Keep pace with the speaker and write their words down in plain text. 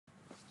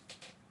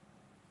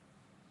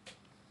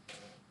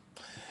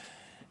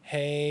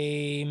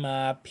Hey,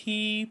 my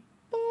peoples.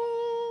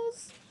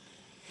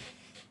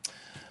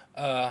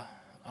 I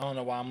don't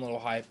know why I'm a little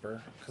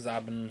hyper because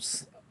I've been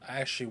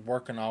actually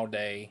working all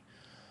day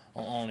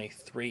on only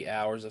 3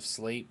 hours of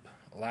sleep.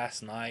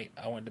 Last night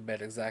I went to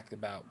bed exactly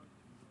about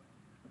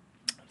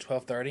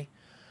 12:30.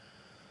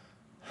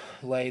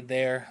 Laid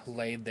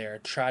there,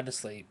 tried to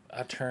sleep.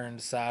 I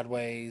turned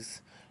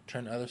sideways,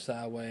 turned the other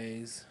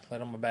sideways,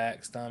 laid on my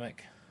back,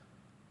 stomach,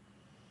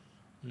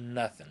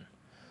 nothing.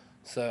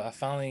 So I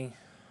finally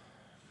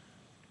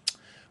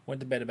went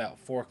to bed about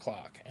 4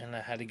 o'clock, and I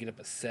had to get up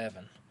at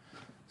 7.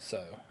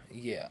 So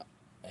yeah,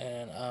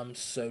 and I'm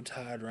so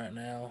tired right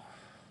now.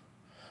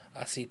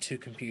 I see two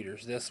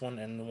computers, this one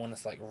and the one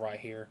that's like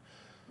right here,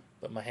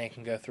 but my hand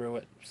can go through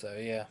it. So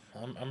yeah,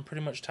 I'm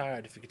pretty much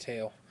tired if you could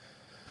tell.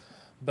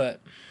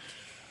 But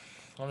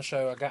on the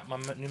show, I got my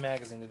new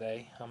magazine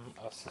today. I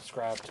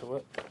subscribed to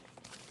it,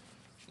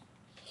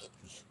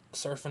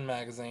 Surfing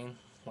Magazine.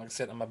 Like I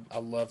said, I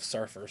love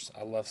surfers.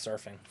 I love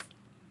surfing.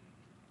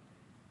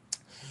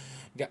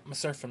 Got my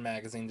Surfing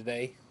Magazine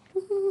today.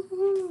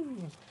 Woo-hoo-hoo.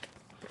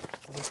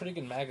 It's a pretty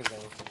good magazine.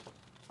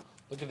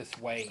 Look at this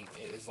wave.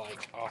 It is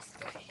like off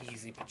the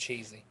heezy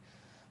pacheesy.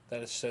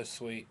 That is so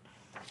sweet.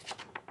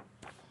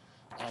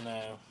 I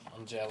know.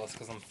 I'm jealous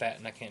because I'm fat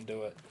and I can't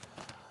do it.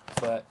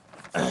 But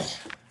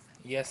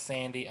yes,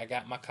 Sandy, I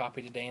got my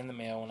copy today in the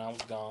mail when I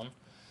was gone.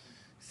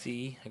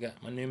 See, I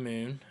got my new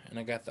moon and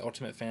I got the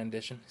Ultimate Fan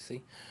Edition.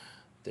 See,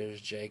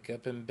 there's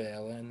Jacob and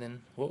Bella, and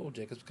then whoa,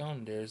 Jacob's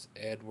gone. There's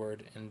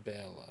Edward and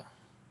Bella.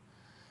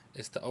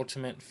 It's the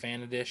Ultimate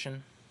Fan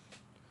Edition.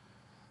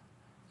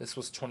 This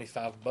was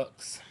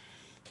 $25.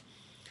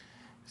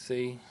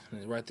 See,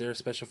 right there,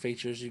 special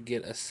features. You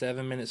get a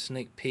 7-minute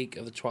sneak peek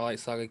of the Twilight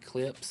Saga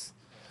clips.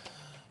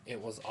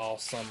 It was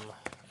awesome.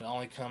 It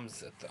only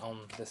comes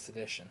on this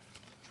edition.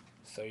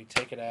 So you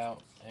take it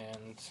out,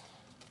 and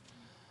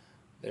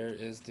there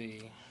is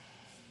the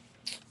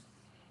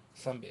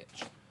some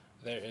bitch.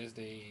 There is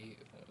the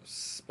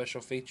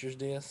special features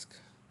disc,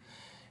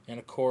 and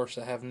of course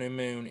I have New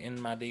Moon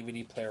in my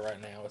DVD player right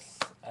now. It's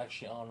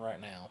actually on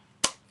right now.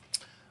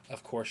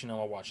 Of course, you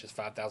know I watch this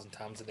 5,000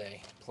 times a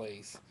day.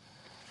 Please.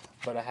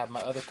 But I have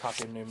my other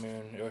copy of New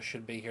Moon. It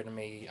should be here to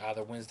me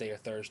either Wednesday or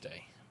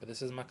Thursday. But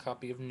this is my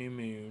copy of New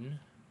Moon.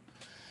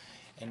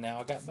 And now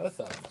I got both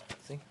of them.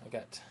 See, I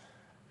got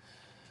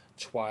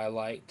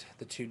Twilight,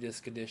 the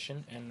 2-disc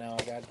edition, and now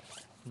I got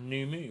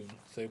New Moon.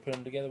 So you put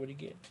them together, what do you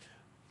get?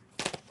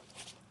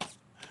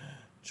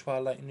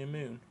 Twilight and New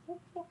Moon.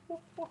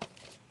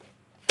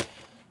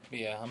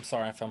 Yeah, I'm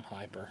sorry if I'm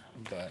hyper,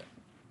 but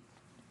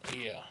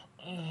yeah.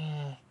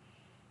 And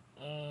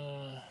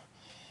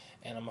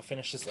I'm gonna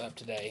finish this up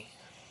today.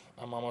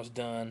 I'm almost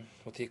done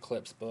with the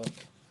Eclipse book.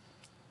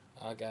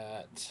 I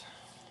got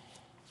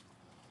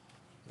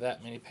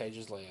that many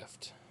pages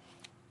left,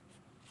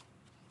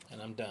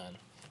 and I'm done.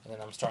 And then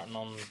I'm starting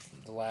on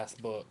the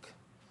last book.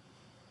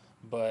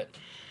 But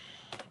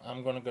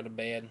I'm gonna go to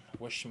bed.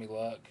 Wish me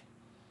luck.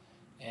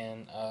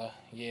 And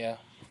yeah,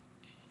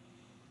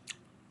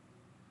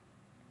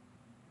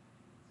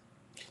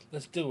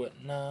 let's do it.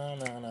 No,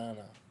 no, no,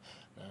 no,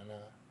 no,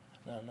 no,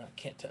 no, no.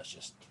 Can't touch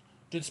this.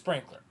 Do the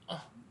sprinkler.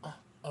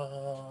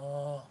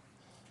 Uh.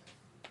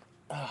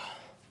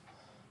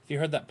 If you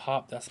heard that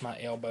pop, that's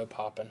my elbow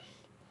popping.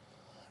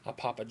 I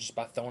pop it just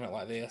by throwing it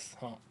like this.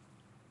 Huh?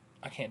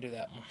 I can't do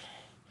that one.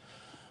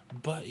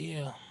 But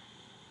yeah,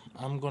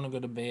 I'm gonna go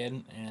to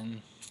bed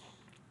and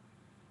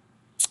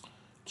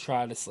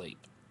try to sleep.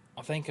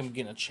 I think I'm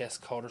getting a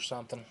chest cold or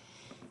something.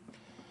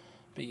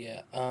 But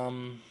yeah,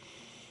 I'm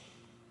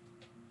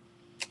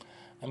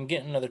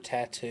getting another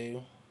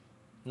tattoo.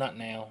 Not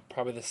now,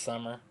 probably this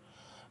summer.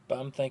 But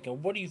I'm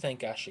thinking, what do you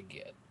think I should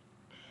get?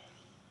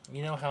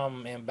 You know how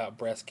I'm about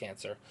breast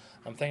cancer.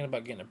 I'm thinking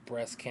about getting a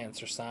breast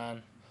cancer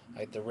sign,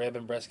 like the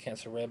ribbon, breast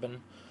cancer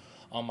ribbon,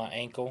 on my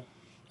ankle,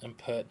 and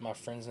put my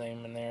friend's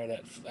name in there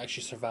that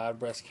actually survived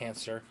breast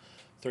cancer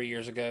 3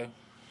 years ago.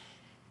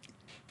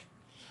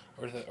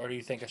 Or do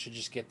you think I should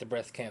just get the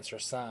breast cancer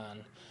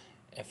sign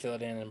and fill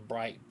it in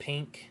bright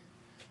pink?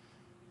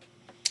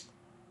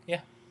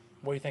 Yeah.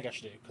 What do you think I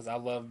should do? Because I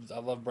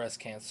love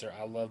breast cancer.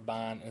 I love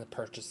buying and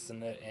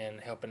purchasing it and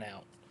helping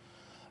out.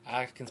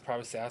 I can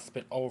probably say I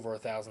spent over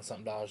 $1,000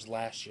 something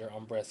last year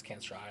on breast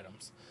cancer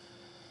items.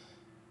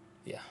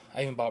 Yeah,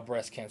 I even bought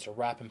breast cancer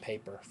wrapping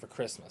paper for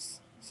Christmas.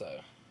 So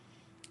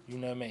you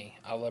know me,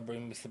 I love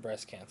bringing me some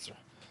breast cancer.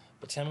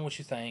 But tell me what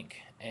you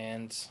think,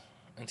 and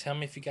tell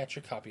me if you got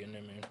your copy of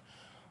New Moon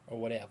or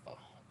whatever,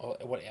 or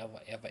whatever,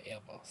 ever,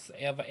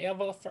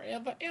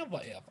 forever,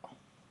 ever.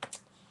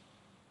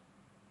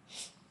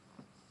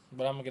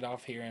 But I'm gonna get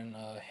off here and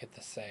hit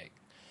the sack.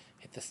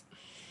 Hit this.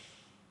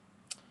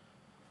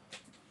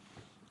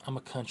 I'm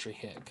a country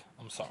hick.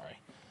 I'm sorry.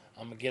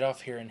 I'm gonna get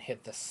off here and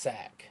hit the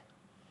sack.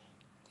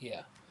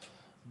 Yeah.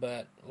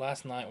 But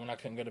last night when I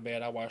couldn't go to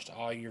bed, I watched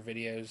all your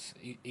videos.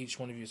 Each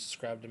one of you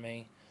subscribed to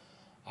me.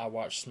 I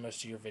watched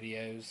most of your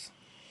videos.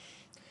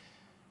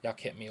 Y'all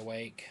kept me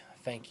awake.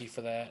 Thank you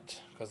for that.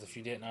 Because if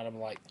you didn't, I'd have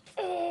been like,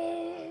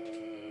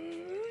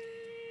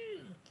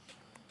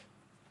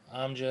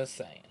 I'm just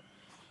saying.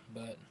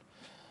 But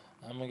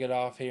I'm going to get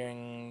off here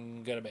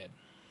and go to bed.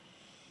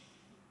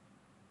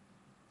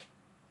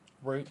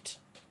 Root.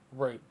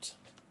 Root.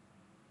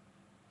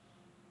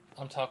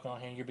 I'm talking on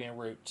here and you're being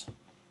root.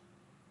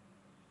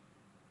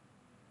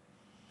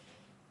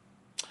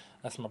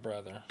 That's my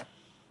brother.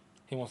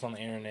 He wants on the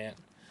internet.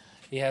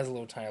 He has a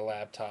little tiny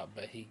laptop,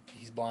 but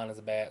he's blind as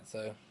a bat,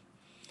 so...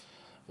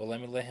 Well,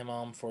 let me let him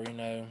on before you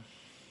know.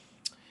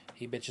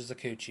 He bitches a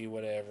coochie,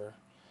 whatever.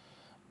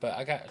 But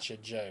I got you a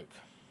joke.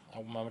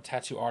 My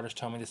tattoo artist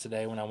told me this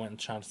today when I went and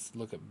tried to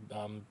look at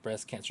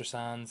breast cancer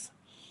signs.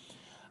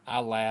 I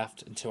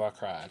laughed until I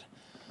cried.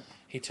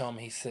 He told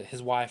me, he said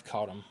his wife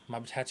called him. My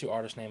tattoo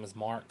artist name is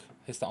Mark.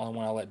 He's the only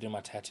one I let do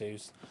my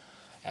tattoos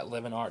at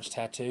Living Arts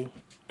Tattoo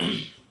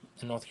in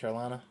North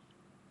Carolina.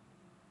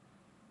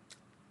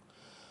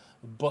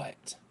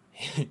 But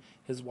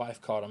his wife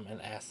called him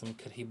and asked him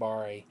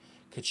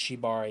could she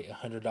borrow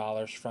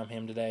 $100 from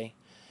him today.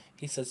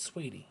 He said,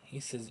 sweetie, he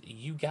says,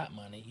 you got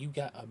money. You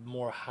got a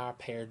more high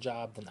paid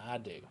job than I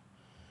do.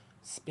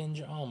 Spend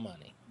your own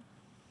money.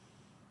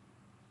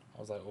 I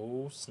was like,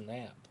 oh,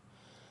 snap.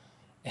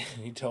 And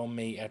he told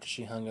me after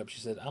she hung up, she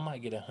said, I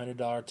might get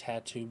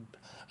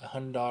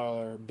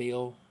 $100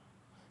 bill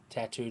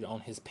tattooed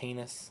on his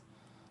penis.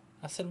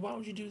 I said, why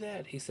would you do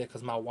that? He said,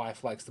 because my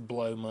wife likes to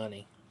blow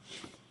money.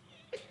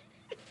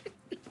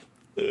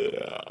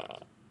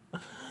 That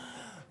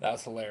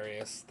was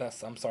hilarious.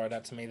 I'm sorry,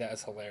 to me, that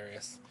is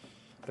hilarious.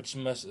 But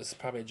it's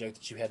probably a joke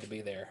that you had to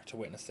be there to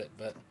witness it.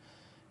 But,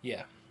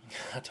 yeah.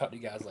 I'll talk to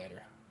you guys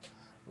later.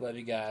 Love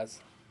you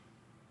guys.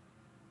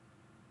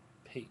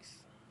 Peace.